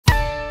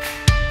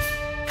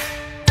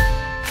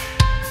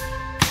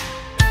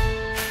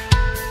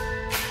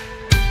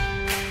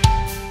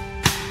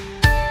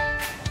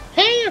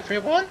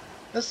everyone,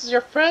 this is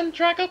your friend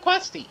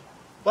DragoQuesty.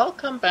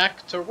 Welcome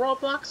back to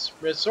Roblox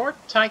Resort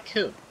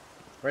Tycoon,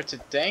 where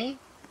today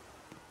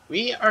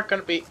we are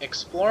going to be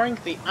exploring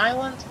the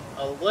island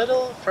a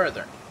little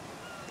further.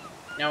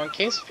 Now, in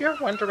case if you're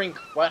wondering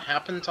what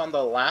happened on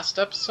the last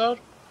episode,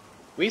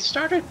 we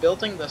started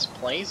building this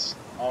place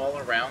all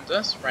around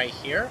us right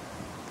here,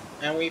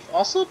 and we've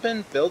also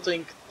been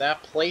building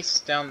that place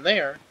down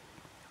there,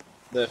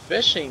 the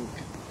fishing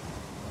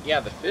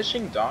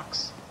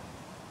docks,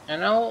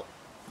 and I'll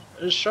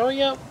show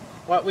you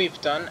what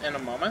we've done in a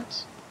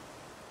moment.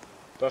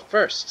 But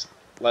first,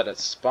 let us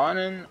spawn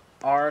in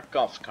our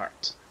golf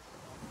cart.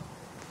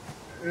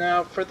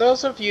 Now, for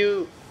those of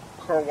you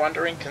who are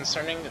wondering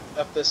concerning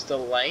of this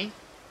delay,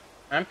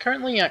 I'm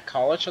currently at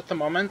college at the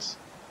moment,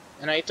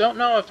 and I don't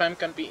know if I'm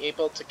going to be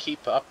able to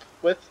keep up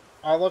with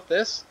all of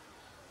this.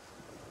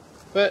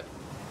 But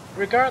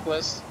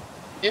regardless,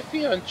 if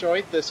you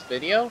enjoyed this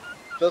video,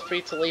 feel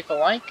free to leave a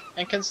like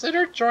and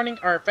consider joining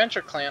our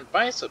adventure clan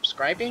by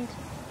subscribing.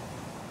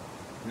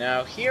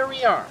 Now here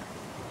we are.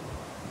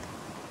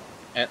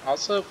 And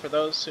also, for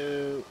those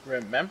who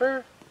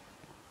remember,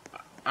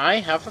 I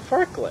have a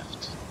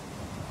forklift.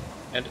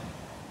 And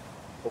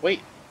oh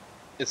wait,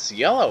 it's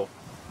yellow.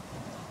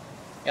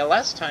 Yeah,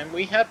 last time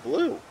we had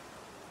blue.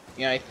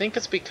 Yeah, I think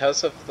it's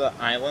because of the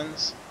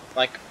islands,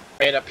 like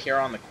right up here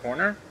on the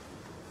corner.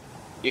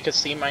 You can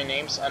see my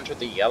name's under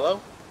the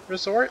yellow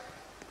resort.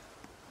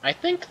 I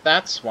think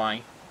that's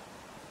why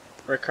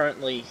we're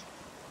currently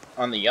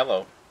on the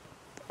yellow.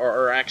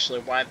 Or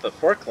actually why the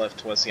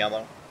forklift was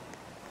yellow.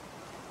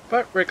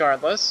 But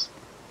regardless,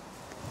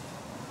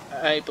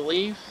 I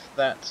believe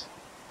that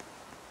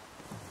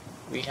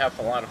we have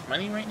a lot of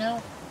money right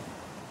now.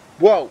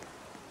 Whoa!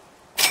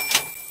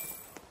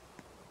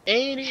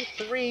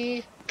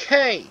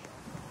 83K!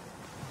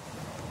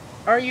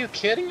 Are you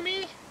kidding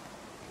me?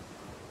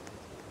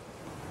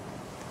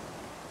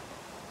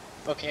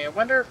 Okay, I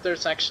wonder if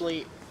there's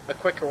actually a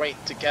quicker way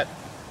to get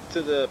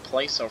to the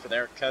place over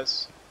there,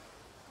 because...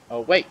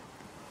 Oh, wait.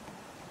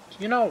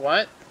 You know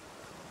what?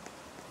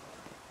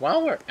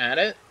 While we're at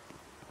it,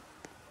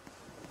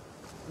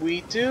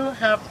 we do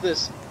have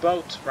this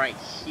boat right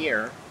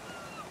here.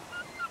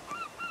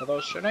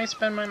 Although, should I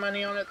spend my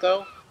money on it,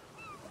 though?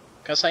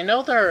 Because I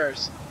know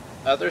there's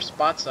other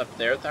spots up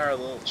there that are a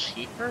little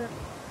cheaper.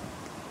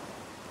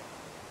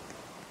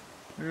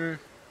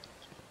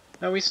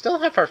 Now, we still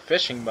have our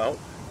fishing boat.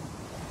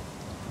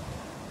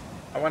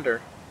 I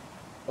wonder,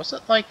 what's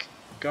it like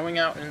going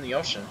out in the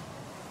ocean?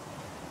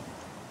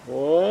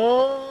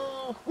 Whoa!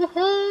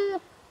 Woohoo!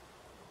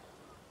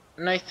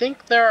 And I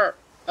think there are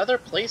other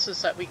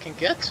places that we can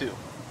get to.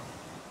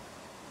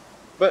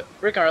 But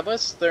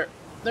regardless, there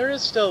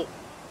is still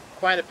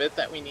quite a bit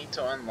that we need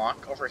to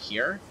unlock over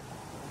here.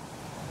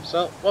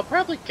 So we'll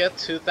probably get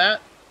to that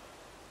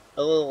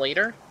a little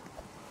later.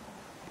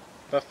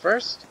 But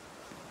first,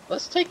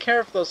 let's take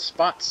care of those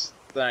spots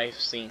that I've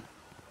seen.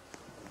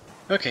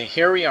 Okay,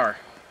 here we are.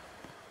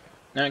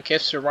 Now, in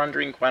case you're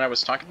wondering what I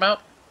was talking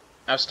about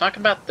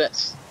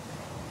this.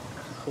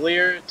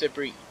 Clear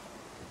debris.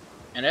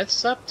 And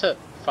it's up to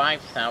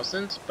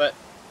 5,000, but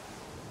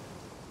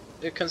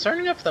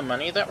concerning of the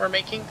money that we're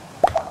making,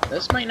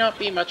 this might not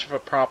be much of a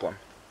problem.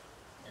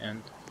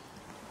 And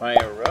by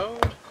a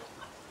road,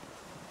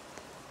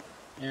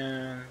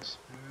 and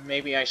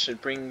maybe I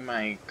should bring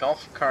my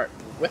golf cart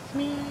with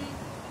me,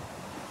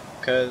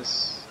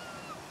 because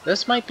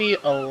this might be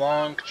a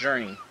long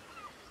journey.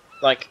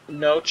 Like,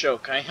 no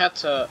joke, I had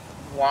to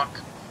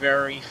walk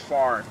very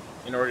far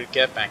in order to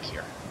get back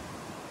here.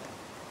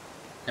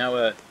 Now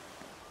a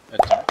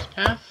dart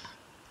path?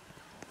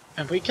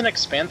 And we can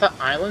expand the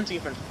island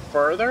even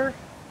further?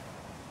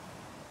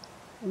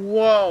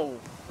 Whoa!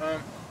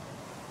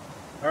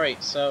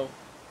 Alright, so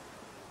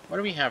what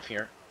do we have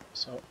here?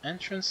 So,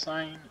 entrance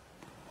sign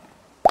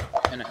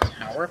and a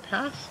tower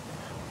path?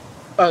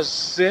 A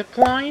zip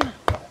line?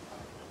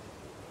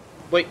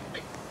 Wait,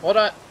 hold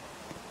on.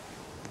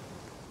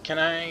 Can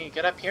I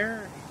get up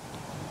here?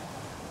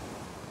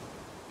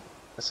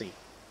 Let's see.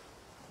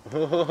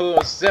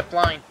 Ooh, zip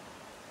line!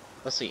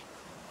 Let's see.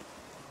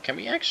 Can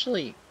we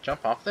actually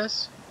jump off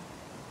this?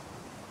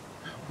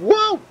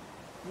 Whoa!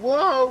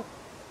 Whoa!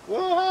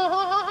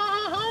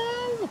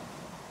 Whoa!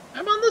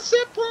 I'm on the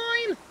zip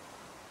line!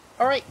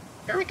 Alright,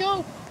 here we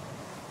go!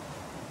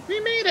 We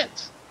made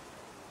it!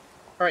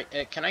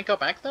 Alright, can I go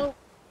back though?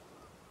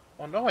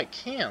 Oh no, I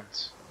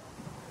can't.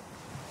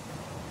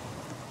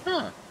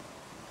 Huh.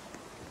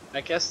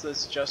 I guess this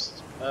is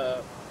just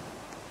a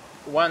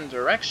one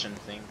direction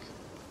thing,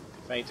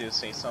 if I do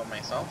say so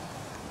myself.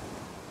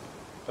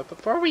 But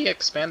before we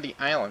expand the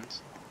island,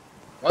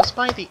 let's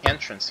buy the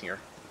entrance here.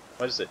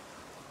 What is it?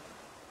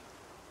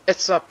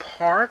 It's a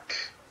park?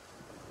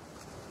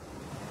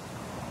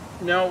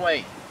 No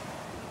way.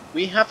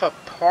 We have a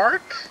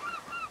park?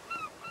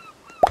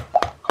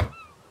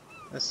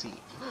 Let's see.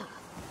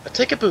 A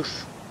ticket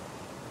booth!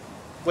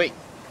 Wait.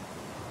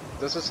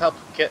 Does this help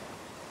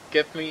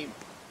give me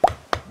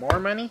more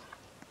money?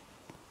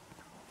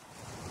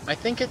 I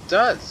think it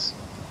does.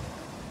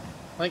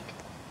 Like,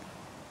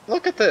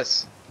 Look at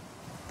this.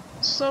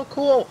 So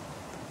cool.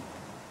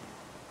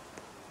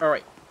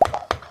 Alright.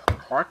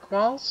 Park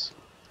walls?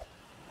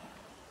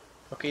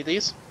 Okay,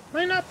 these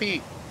might not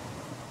be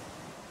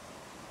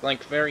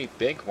like very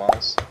big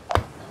walls.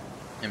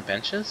 And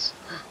benches?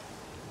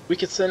 We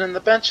could sit in the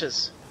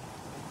benches.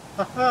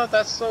 Haha,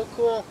 that's so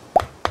cool.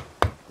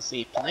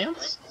 See,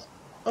 plants?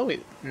 Oh,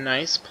 wait,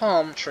 nice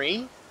palm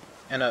tree.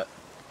 And a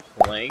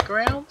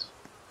playground?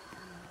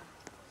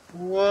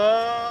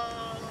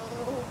 Whoa!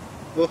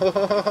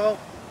 Whoa!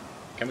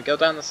 Can we go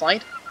down the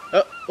slide?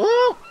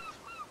 Oh!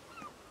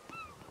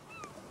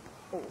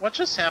 What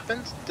just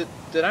happened?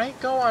 Did I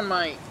go on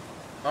my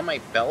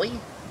belly?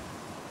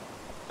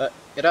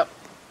 Get up.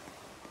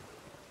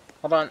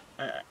 Hold on.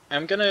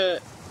 I'm gonna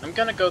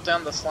go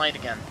down the slide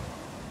again.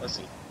 Let's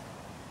see.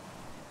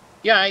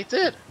 Yeah, I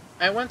did.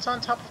 I went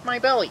on top of my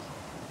belly.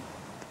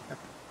 It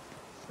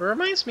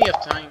reminds me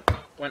of time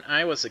when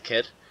I was a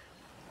kid.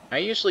 I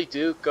usually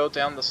do go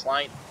down the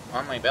slide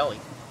on my belly.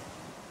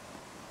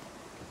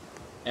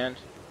 And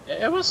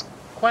it was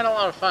quite a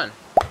lot of fun.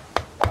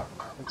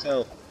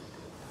 Until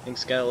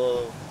things get a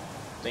little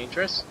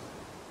dangerous.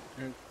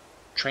 And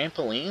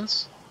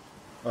trampolines?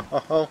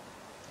 Oh.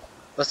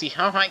 Let's see,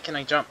 how high can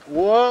I jump?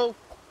 Whoa!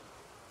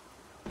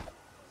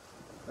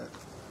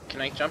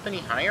 Can I jump any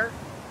higher?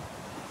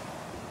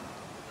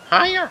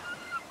 Higher!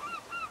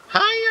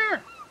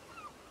 Higher!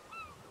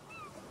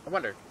 I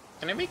wonder,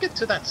 can I make it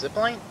to that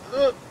zipline?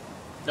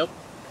 Nope.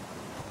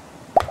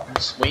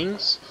 And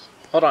swings?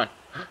 Hold on.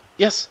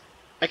 Yes!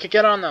 I could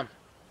get on them!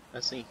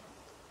 Let's see.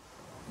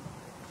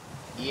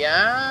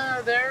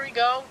 Yeah, there we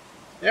go!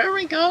 There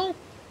we go!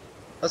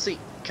 Let's see,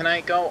 can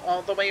I go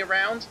all the way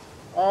around?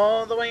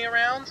 All the way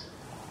around?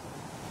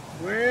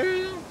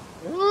 Whoa!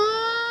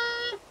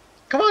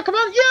 Come on, come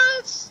on!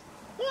 Yes!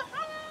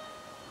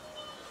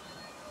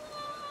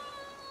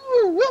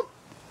 Whoop!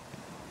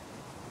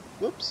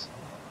 Whoops.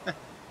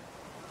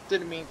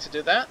 Didn't mean to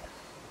do that.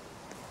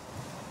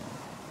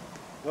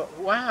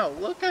 Wow,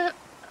 look at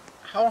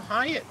how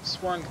high it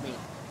swung me.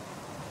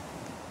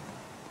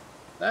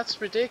 That's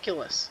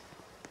ridiculous.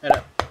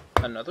 And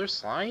another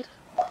slide?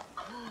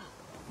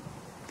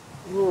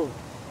 Ooh.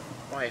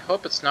 Well, I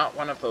hope it's not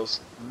one of those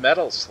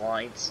metal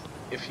slides,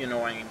 if you know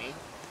what I mean.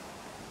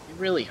 It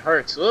really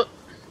hurts. Whoop.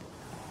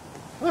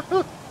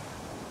 Woohoo!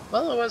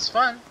 Well, it was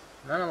fun,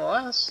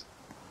 nonetheless.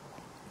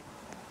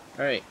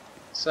 Alright,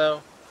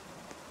 so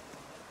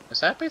is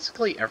that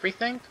basically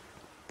everything?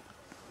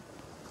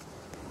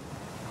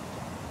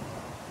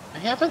 I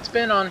haven't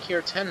been on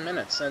here 10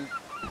 minutes, and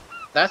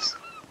that's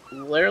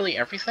literally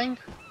everything?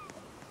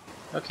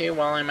 Okay,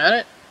 while I'm at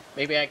it,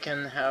 maybe I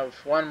can have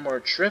one more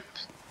trip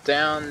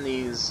down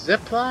the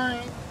zip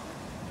line.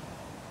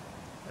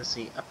 Let's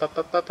see, up.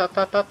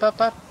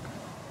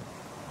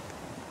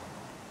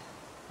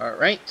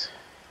 Alright.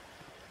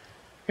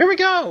 Here we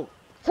go!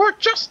 For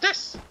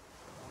justice!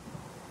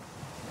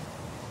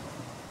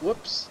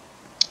 Whoops.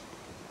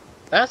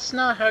 That's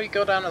not how you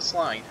go down a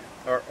slide.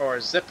 Or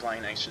a zip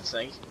line, I should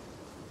say.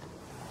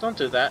 Don't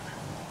do that.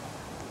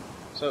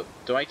 So,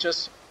 do I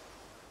just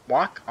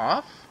walk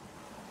off?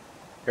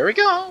 Here we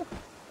go!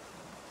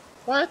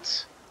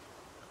 What?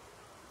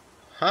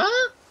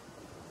 Huh?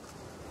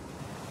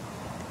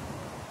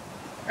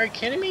 Are you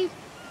kidding me?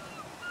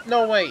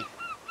 No way.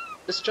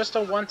 It's just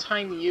a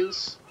one-time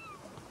use.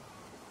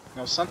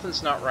 No,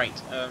 something's not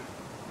right.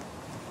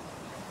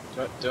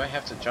 Do I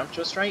have to jump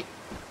just right?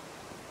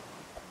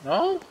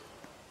 No?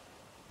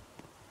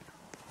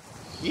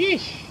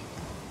 Yeesh.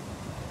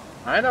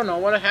 I don't know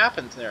what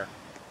happened there.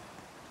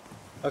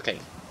 Okay.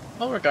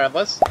 Well,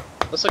 regardless,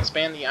 let's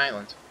expand the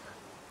island.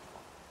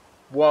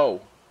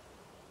 Whoa.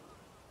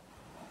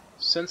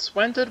 Since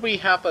when did we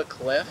have a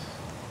cliff?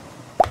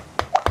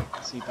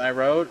 Let's see, by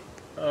road.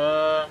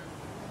 I'm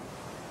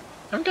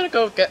gonna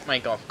go get my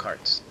golf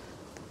carts.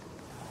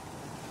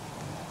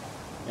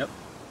 Yep.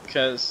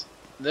 Because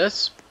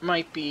this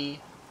might be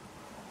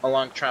a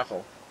long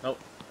travel. Nope.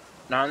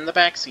 Not in the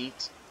back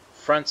seat.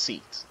 Front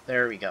seat.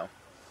 There we go.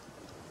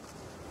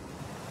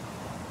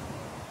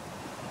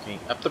 Okay,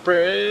 up the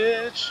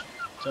bridge.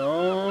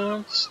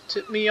 Don't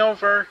tip me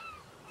over.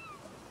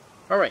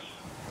 Alright,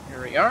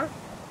 here we are.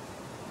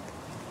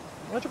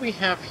 What do we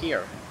have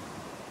here?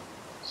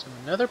 So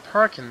another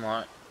parking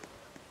lot.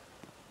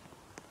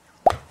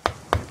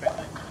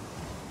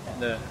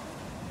 And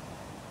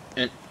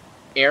an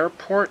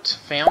airport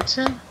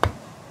fountain?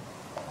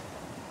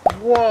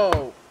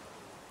 Whoa!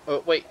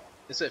 Oh, wait,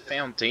 is it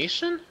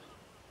foundation?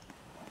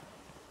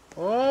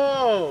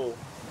 Whoa!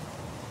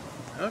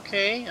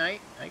 Okay, I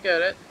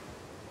get it.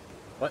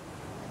 What?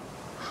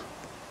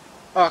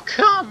 Oh,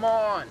 come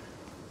on!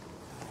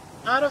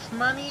 Out of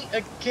money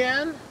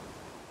again?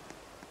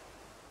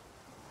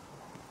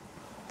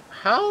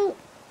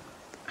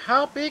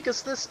 How big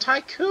is this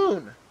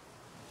tycoon?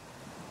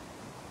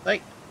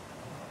 Like,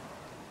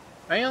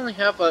 I only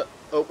have a...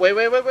 Oh, wait.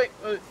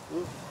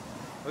 Ooh.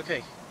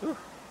 Okay. Ooh.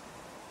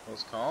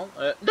 Close call.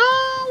 No!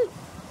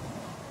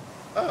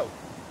 Oh.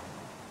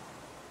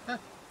 Huh.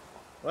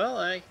 Well,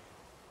 I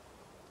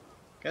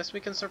guess we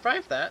can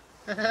survive that.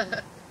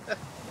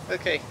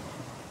 Okay.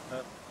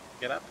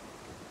 Get up.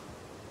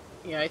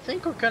 Yeah, I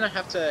think we're gonna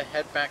have to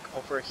head back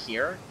over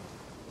here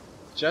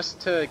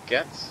just to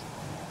get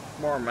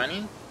more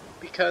money,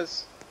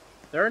 because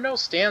there are no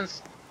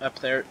stands up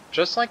there,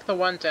 just like the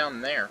one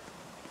down there.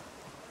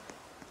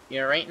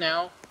 Yeah, right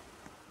now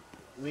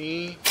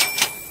we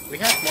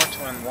have more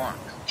to unlock.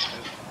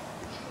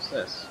 What's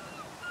this?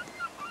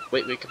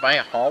 Wait, we could buy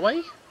a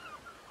hallway?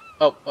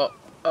 Oh,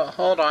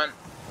 hold on.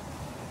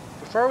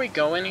 Before we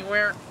go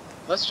anywhere,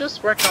 let's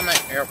just work on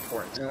that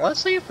airport. And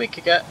let's see if we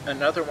could get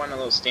another one of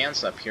those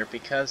stands up here,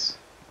 because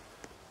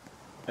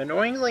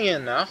annoyingly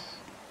enough,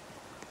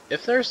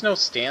 if there's no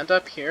stand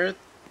up here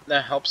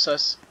that helps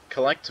us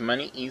collect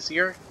money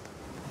easier,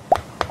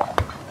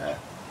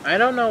 I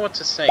don't know what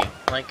to say.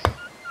 Like,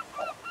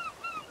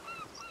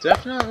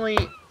 definitely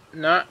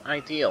not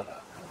ideal.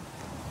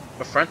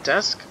 A front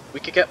desk? We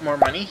could get more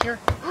money here?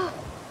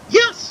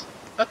 Yes!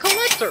 A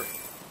collector!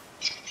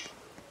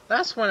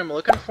 That's what I'm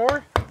looking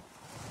for.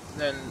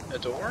 Then a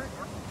door.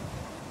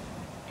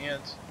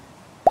 And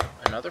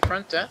another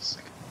front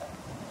desk.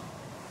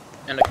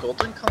 And a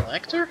golden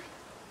collector?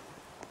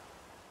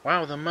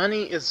 Wow, the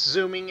money is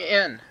zooming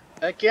in.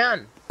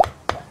 Again!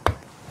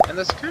 And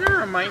this kind of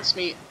reminds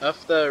me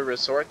of the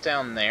resort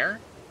down there.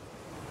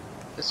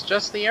 It's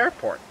just the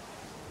airport.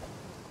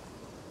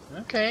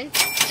 Okay.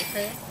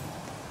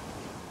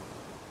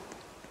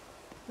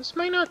 This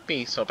might not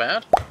be so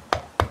bad.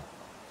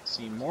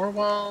 See, more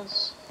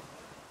walls.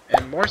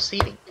 And more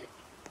seating.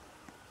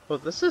 Oh,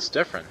 this is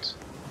different.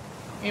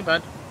 Hey,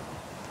 bud.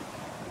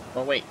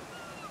 Oh, wait.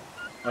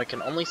 I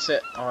can only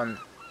sit on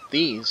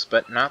these,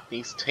 but not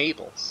these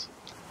tables.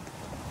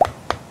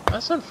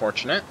 That's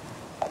unfortunate.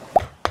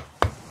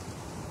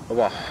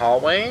 Oh, a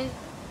hallway?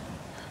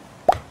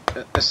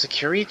 A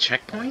security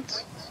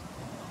checkpoint?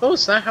 Oh,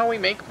 is that how we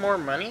make more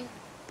money?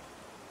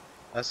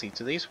 Let's see,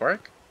 do these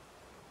work?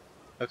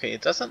 Okay,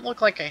 it doesn't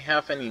look like I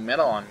have any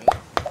metal on me.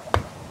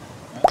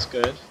 That's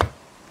good.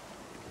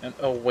 And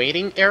a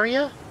waiting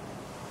area?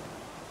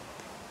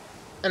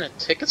 And a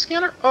ticket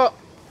scanner? Oh,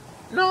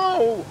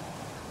 no!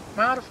 I'm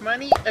out of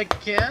money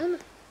again?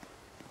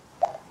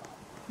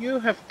 You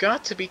have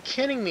got to be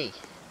kidding me.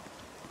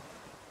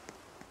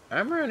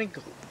 I'm running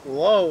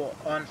low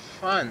on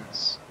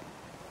funds.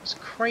 It's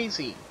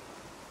crazy.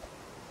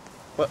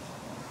 What?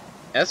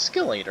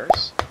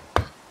 Escalators?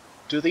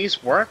 Do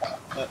these work?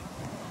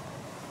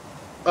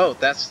 Oh,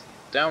 that's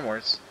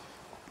downwards.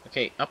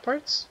 Okay,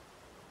 upwards?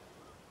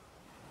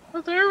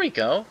 Oh, there we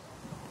go.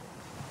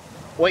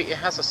 Wait, it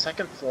has a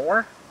second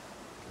floor?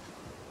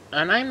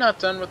 And I'm not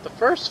done with the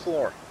first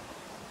floor.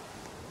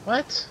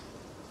 What?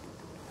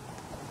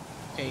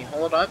 Okay,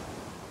 hold up.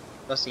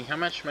 Let's see, how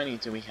much money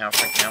do we have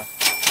right now?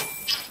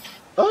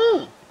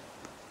 Oh!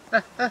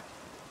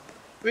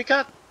 We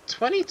got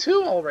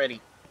 22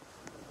 already.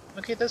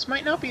 Okay, this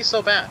might not be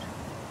so bad.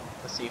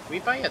 Let's see, if we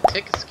buy a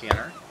ticket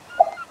scanner,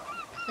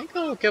 I think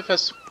that will give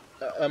us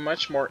a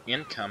much more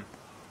income.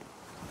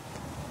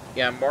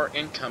 Yeah, more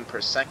income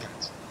per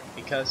second.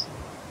 Because,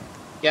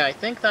 yeah, I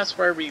think that's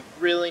where we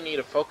really need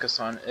to focus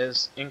on,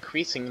 is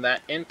increasing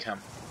that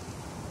income.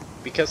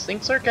 Because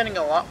things are getting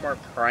a lot more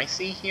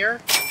pricey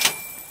here.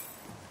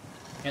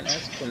 And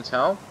as you can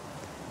tell,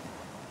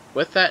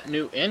 with that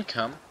new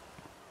income,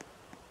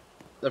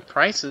 the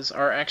prices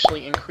are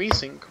actually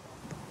increasing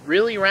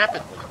really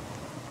rapidly.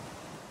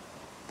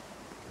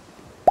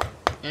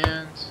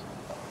 And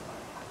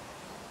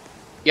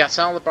yeah,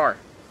 salad bar.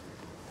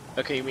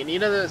 Okay, we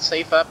needed to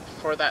save up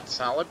for that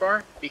salad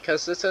bar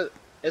because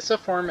it's a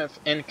form of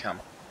income.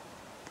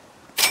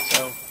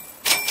 So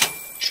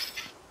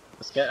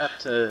let's get up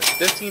to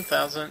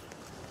 15,000,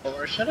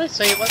 or should I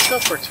say, let's go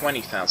for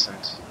 20,000.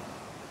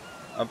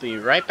 I'll be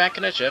right back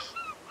in a jiff.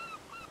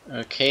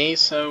 Okay,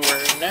 so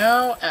we're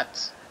now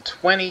at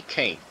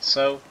 20k.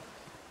 So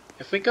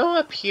if we go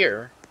up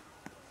here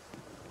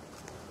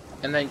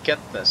and then get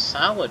the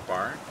salad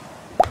bar,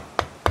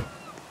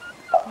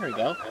 there we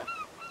go.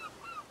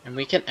 And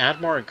we can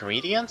add more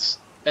ingredients?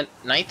 And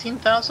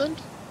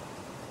 19,000?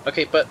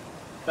 Okay, but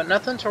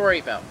nothing to worry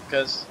about,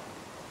 because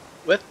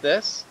with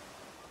this,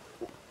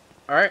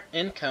 our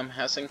income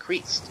has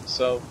increased.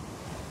 So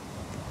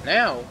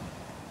now,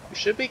 we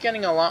should be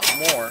getting a lot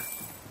more.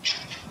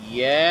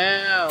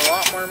 Yeah, a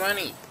lot more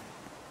money.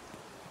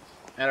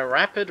 At a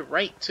rapid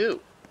rate,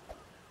 too.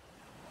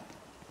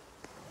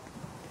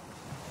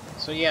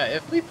 So yeah,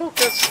 if we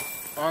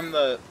focus on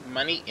the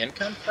money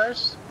income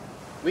first,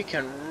 we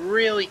can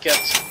really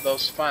get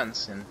those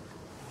funds, and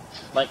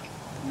like,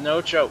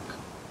 no joke,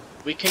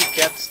 we can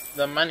get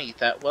the money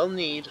that we'll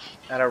need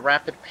at a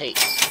rapid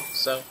pace.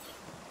 So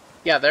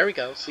yeah, there we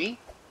go, see?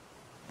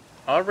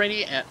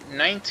 Already at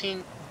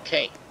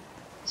 19k.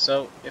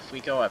 So if we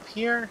go up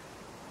here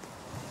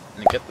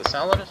and get the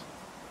salad,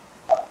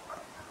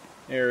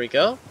 there we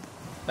go.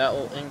 That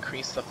will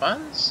increase the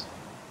funds.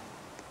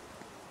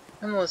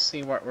 And let's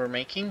see what we're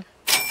making.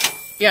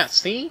 Yeah,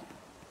 see?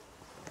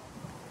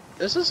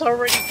 This is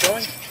already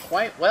going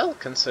quite well,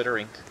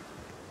 considering.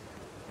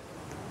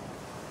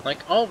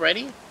 Like,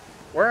 already,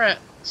 we're at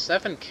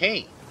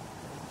 7k.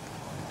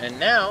 And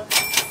now,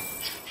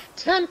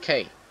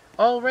 10K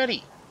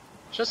already,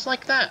 just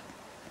like that.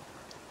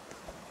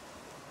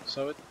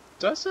 So it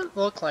doesn't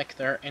look like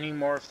there are any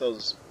more of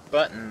those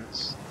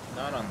buttons,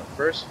 not on the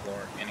first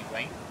floor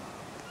anyway.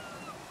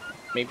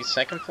 Maybe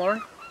second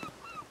floor?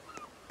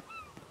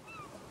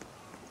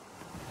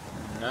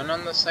 None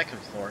on the second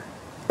floor.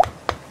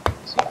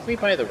 So if we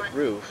buy the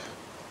roof,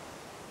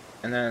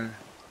 and then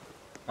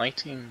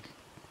lighting,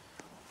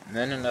 and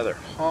then another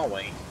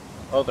hallway.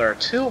 Oh, there are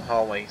 2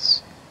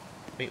 hallways.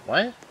 Wait,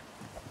 what?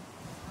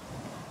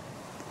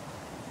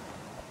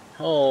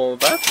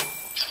 Hold up.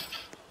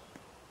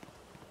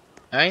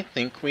 I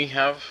think we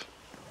have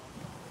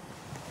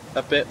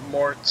a bit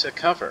more to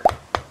cover.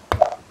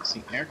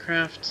 See,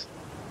 aircraft.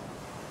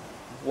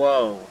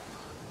 Whoa.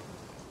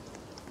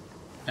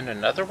 And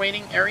another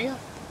waiting area?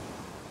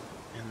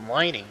 And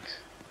lighting.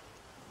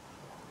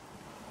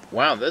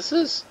 Wow, this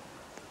is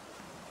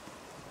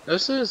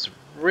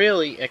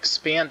really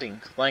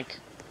expanding, like,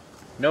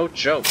 no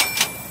joke.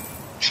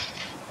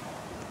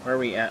 Where are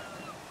we at?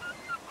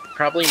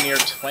 Probably near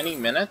 20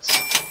 minutes?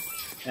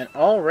 And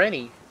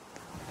already,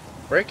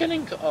 we're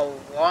getting a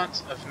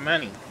lot of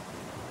money.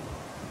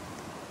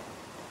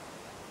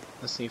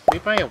 Let's see, if we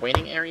buy a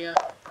waiting area...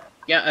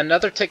 Yeah,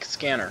 another ticket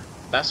scanner.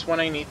 That's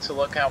what I need to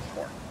look out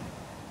for.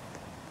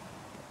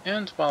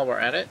 And while we're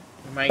at it,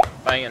 we might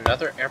buy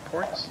another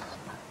airport.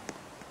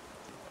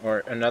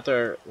 Or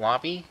another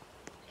lobby.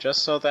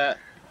 Just so that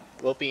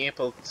we'll be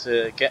able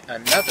to get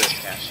another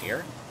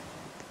cashier.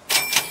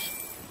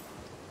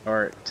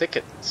 Or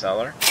ticket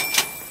seller,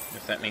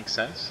 if that makes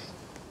sense.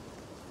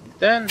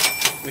 Then,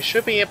 we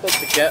should be able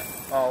to get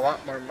a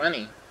lot more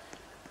money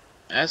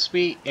as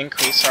we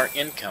increase our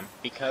income,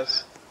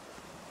 because,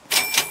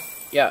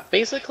 yeah,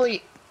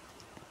 basically,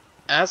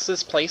 as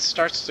this place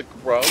starts to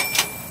grow,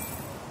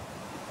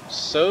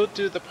 so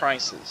do the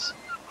prices.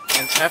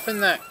 And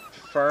having that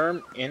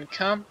firm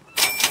income,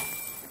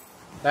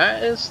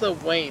 that is the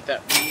way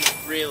that we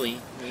really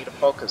need to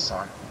focus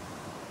on.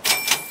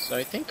 So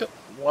I think,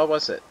 what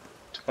was it?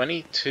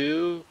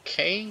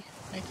 22K,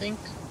 I think?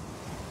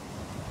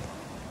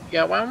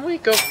 Yeah, why don't we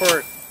go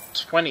for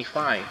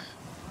 25?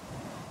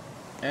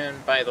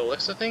 And by the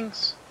looks of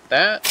things,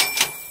 that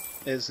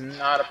is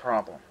not a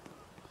problem.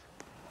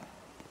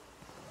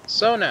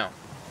 So now,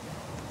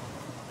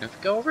 if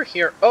we go over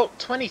here, oh,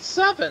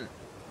 27!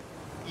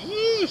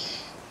 Yeesh!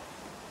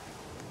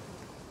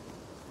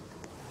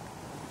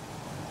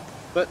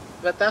 But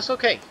that's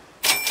okay,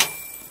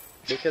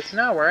 because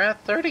now we're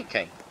at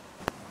 30K.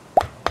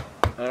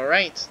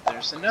 Alright,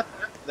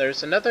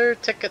 there's another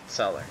ticket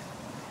seller.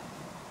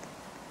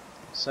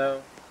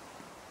 So,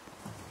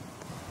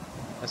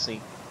 let's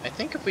see. I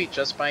think if we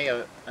just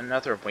buy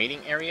another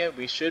waiting area,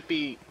 we should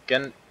be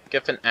given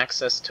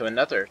access to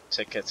another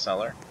ticket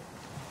seller.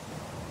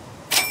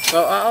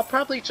 So I'll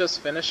probably just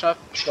finish up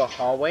the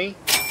hallway,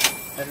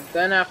 and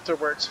then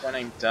afterwards, when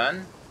I'm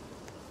done,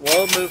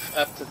 we'll move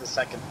up to the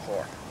second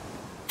floor.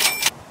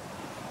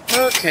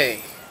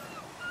 Okay.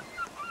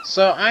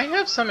 So I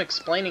have some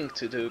explaining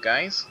to do,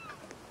 guys.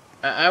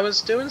 I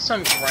was doing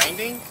some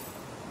grinding,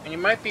 and you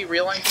might be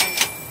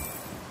realizing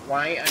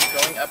why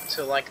I'm going up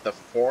to like the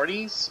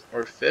 40s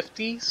or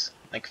 50s,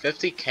 like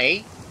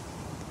 50K.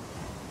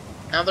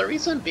 Now the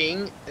reason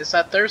being is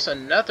that there's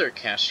another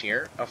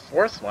cashier, a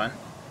 4th one,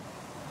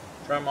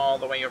 from all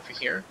the way over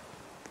here.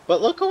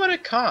 But look at what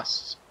it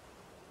costs.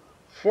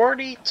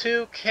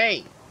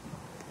 42K.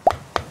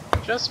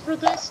 Just for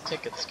this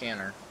ticket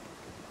scanner.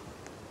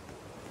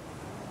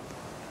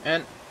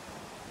 And,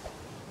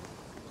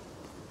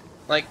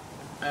 like,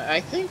 I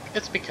think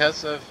it's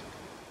because of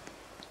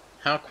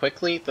how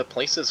quickly the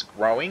place is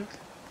growing,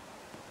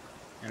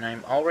 and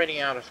I'm already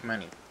out of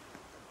money.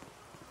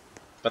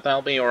 But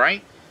that'll be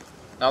alright.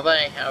 Now that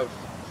I have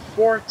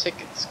 4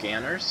 ticket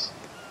scanners,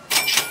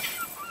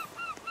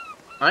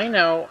 I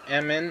now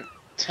am in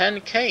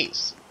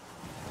 10Ks.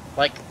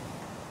 Like,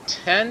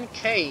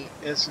 10K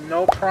is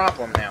no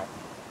problem now.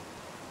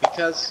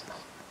 Because,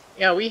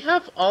 yeah, we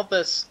have all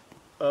this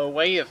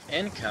way of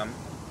income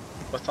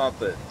with all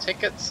the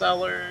ticket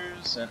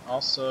sellers and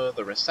also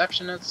the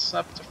receptionists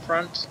up the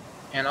front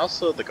and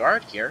also the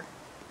guard here.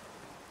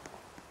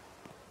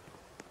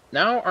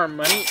 Now our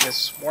money is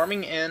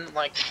swarming in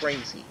like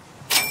crazy.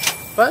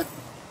 But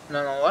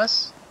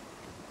nonetheless,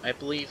 I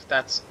believe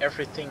that's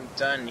everything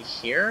done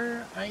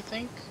here, I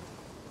think.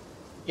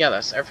 Yeah,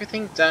 that's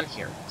everything done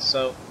here.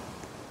 So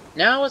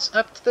now it's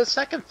up to the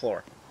second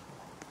floor.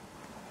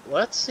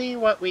 Let's see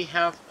what we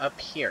have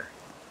up here.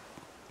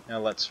 Now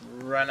let's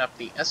run up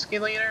the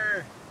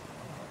escalator.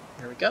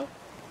 Here we go.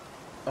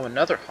 Oh,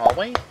 another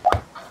hallway?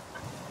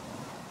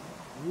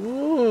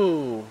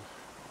 Ooh.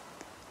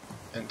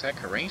 And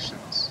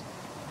decorations.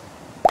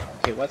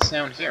 Okay, what's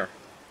down here?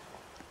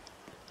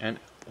 And,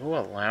 ooh,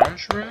 a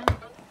lounge room?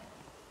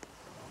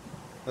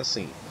 Let's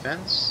see.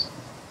 Vents?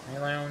 My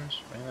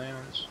lounge?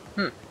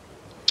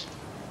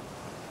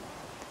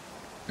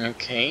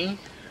 Okay.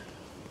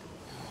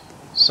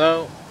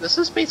 So, this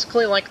is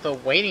basically like the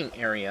waiting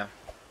area,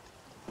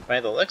 by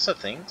the looks of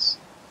things.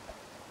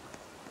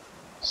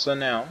 So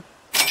now,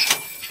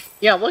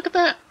 yeah, look at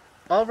that!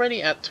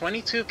 Already at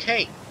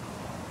 22K.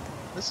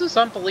 This is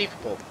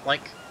unbelievable.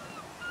 Like,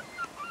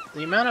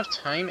 the amount of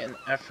time and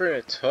effort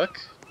it took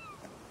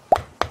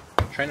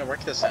trying to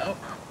work this out.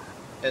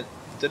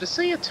 Did it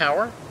say a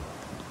tower?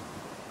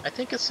 I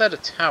think it said a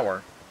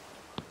tower.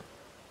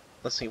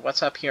 Let's see,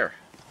 what's up here?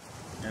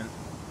 And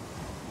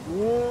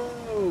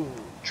whoa!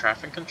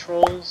 Traffic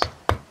controls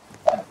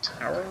and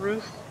tower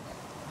roof?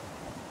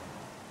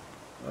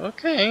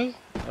 Okay,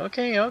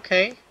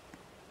 okay.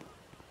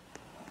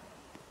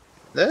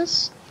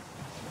 This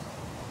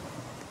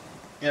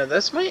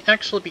might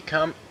actually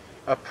become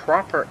a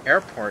proper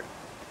airport.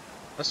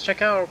 Let's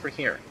check out over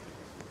here.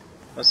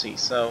 Let's see,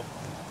 so...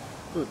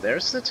 Ooh,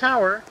 there's the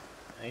tower.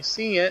 I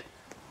see it.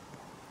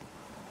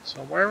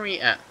 So where are we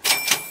at?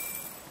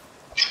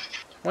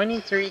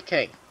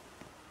 23K.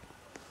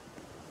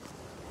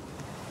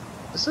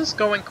 This is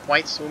going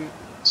quite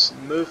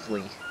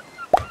smoothly.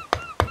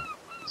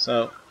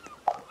 So,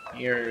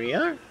 here we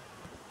are.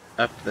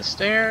 Up the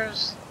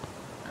stairs.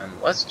 And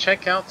let's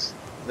check out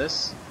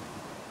this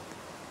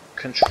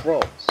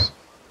controls.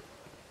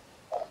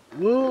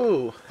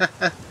 Woo!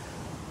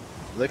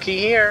 Looky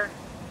here.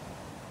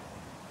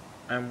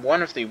 I'm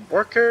one of the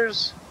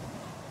workers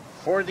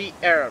for the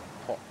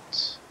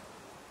airport.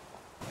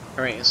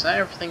 Alright, is that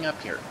everything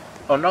up here?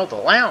 Oh no, the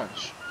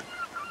lounge!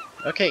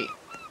 Okay,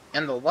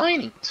 and the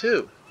lighting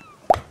too.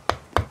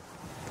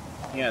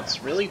 Yeah,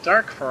 it's really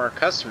dark for our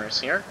customers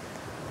here.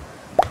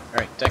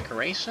 Alright,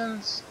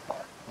 decorations.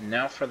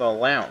 Now for the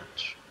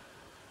lounge.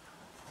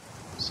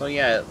 So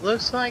yeah, it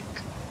looks like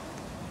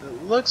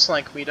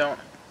we don't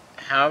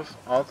have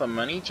all the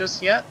money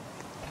just yet.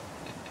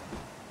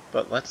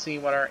 But let's see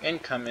what our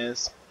income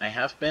is. I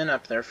have been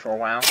up there for a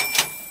while.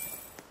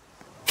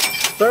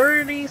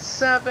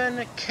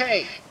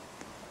 37K!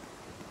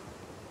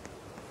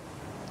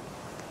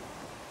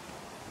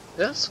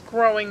 This is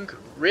growing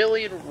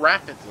really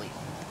rapidly.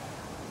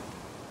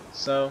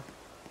 So,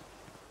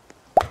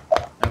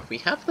 now if we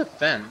have the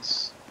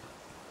fence,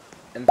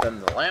 and then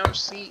the lounge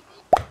seat,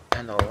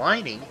 and the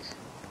lighting,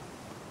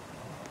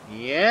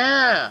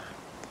 yeah!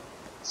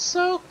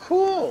 So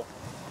cool!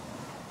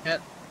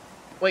 And,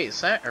 wait,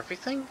 is that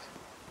everything?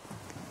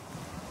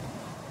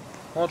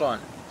 Hold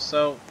on,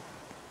 so,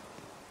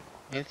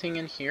 anything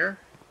in here?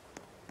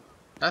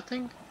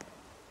 Nothing?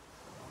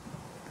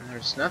 And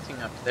there's nothing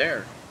up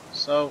there.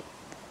 So,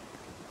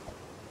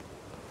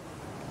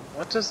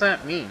 what does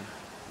that mean?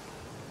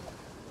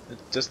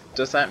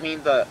 Does that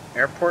mean the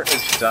airport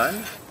is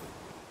done?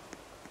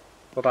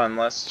 Hold on,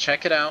 let's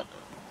check it out.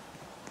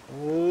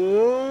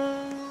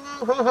 Whoa!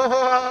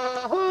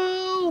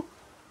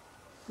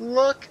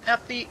 Look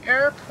at the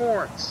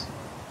airport!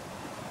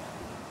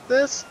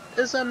 This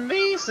is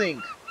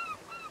amazing!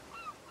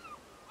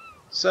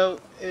 So,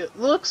 it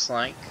looks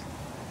like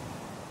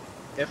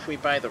if we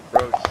buy the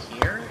road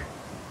here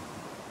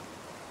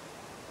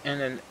and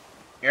an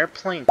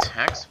airplane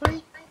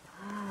taxiway?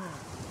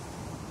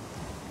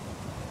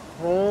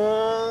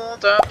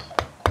 Hold up!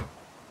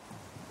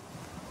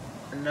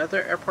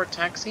 Another airport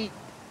taxi?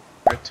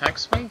 Or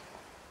taxiway?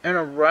 And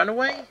a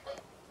runway?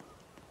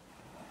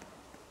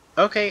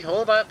 Okay,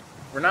 hold up.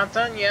 We're not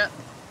done yet.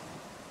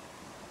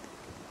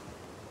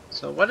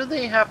 So what do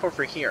they have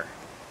over here?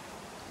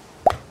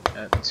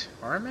 A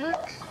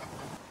tarmac?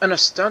 And a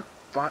stunt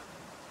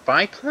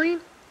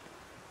biplane?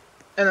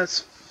 And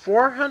it's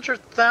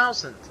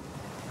 400,000.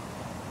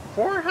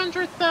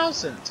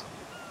 400,000!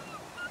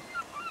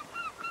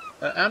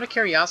 Out of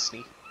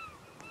curiosity,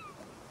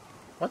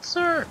 what's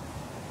our...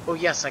 Oh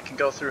yes, I can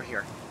go through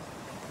here.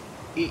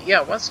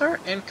 Yeah, what's our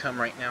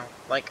income right now?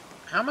 Like,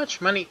 how much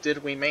money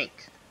did we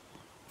make?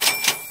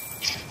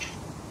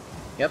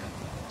 Yep.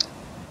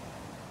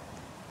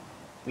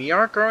 We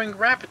are growing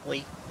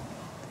rapidly.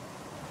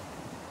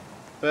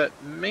 But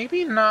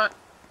maybe not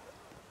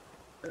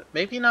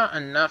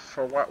enough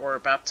for what we're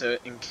about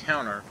to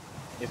encounter,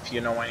 if you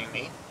know what I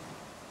mean.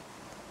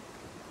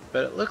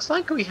 But it looks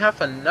like we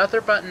have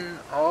another button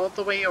all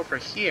the way over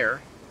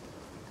here.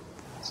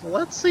 So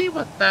let's see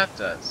what that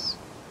does.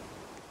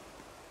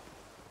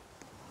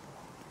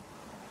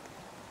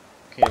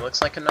 Okay,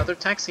 looks like another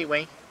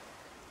taxiway.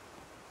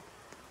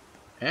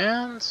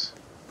 And...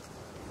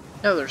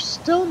 yeah, there's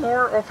still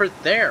more over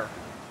there.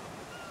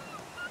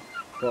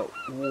 But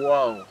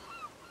whoa.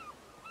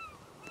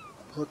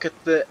 Look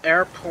at the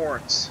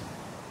airports.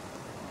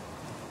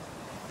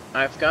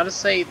 I've got to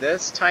say,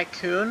 this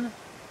Tycoon...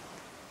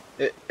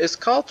 it's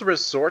called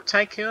Resort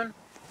Tycoon,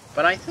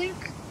 but I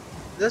think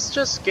this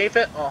just gave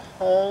it a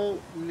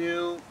whole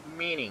new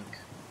meaning.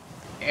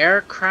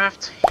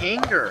 Aircraft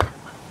hangar.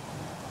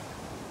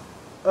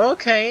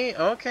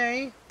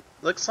 Okay.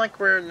 Looks like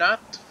we're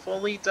not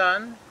fully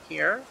done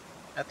here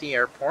at the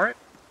airport.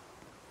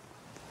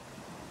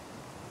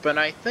 But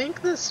I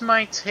think this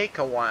might take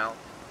a while.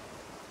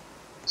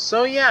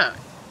 So yeah,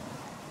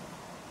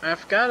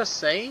 I've got to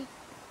say,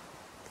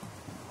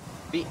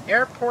 the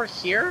airport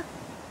here,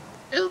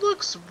 it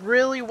looks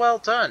really well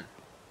done.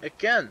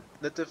 Again,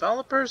 the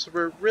developers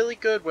were really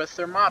good with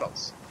their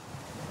models.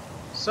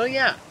 So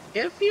yeah,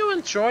 if you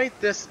enjoyed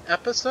this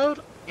episode,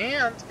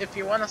 and if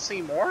you want to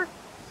see more,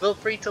 feel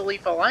free to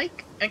leave a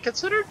like, and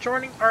consider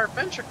joining our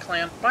adventure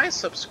clan by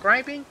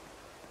subscribing.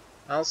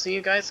 I'll see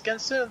you guys again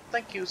soon.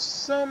 Thank you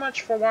so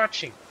much for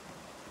watching.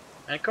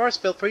 And of course,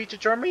 feel free to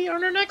join me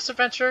on our next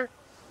adventure.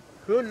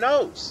 Who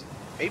knows?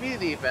 Maybe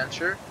the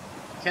adventure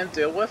can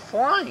deal with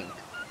flying.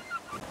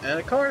 And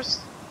of course,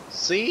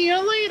 see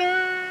you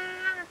later!